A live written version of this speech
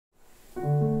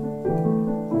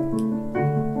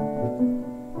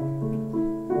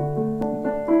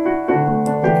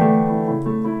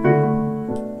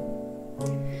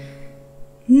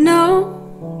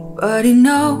Nobody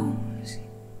knows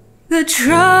the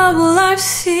trouble I've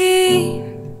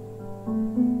seen.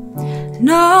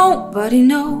 Nobody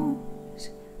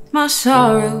knows my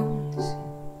sorrows.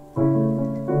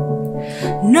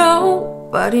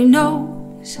 Nobody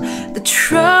knows the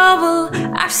trouble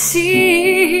I've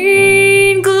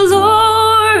seen.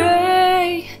 Glory,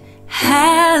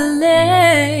 hallelujah.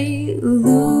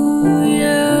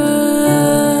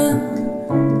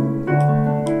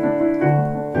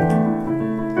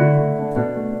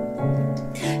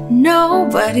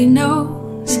 Nobody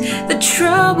knows the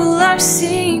trouble I've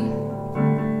seen.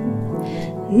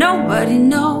 Nobody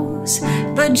knows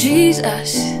but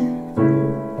Jesus.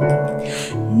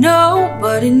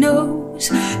 Nobody knows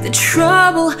the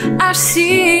trouble I've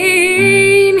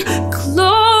seen.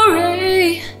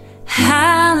 Glory,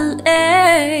 hallelujah.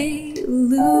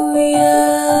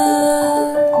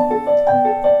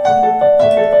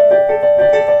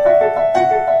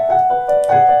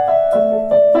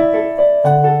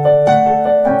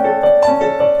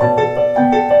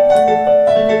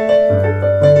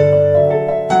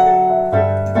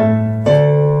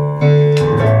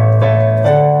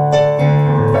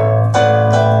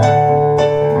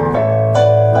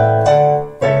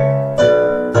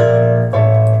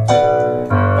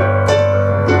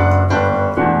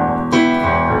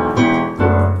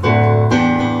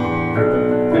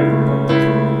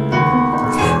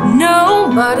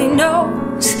 Nobody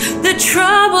knows the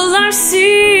trouble I've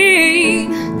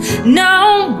seen.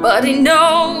 Nobody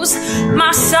knows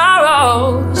my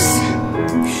sorrows.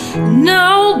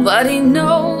 Nobody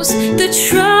knows the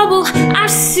trouble I've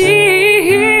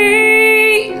seen.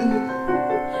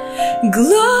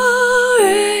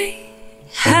 Glory,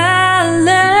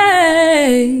 hallelujah.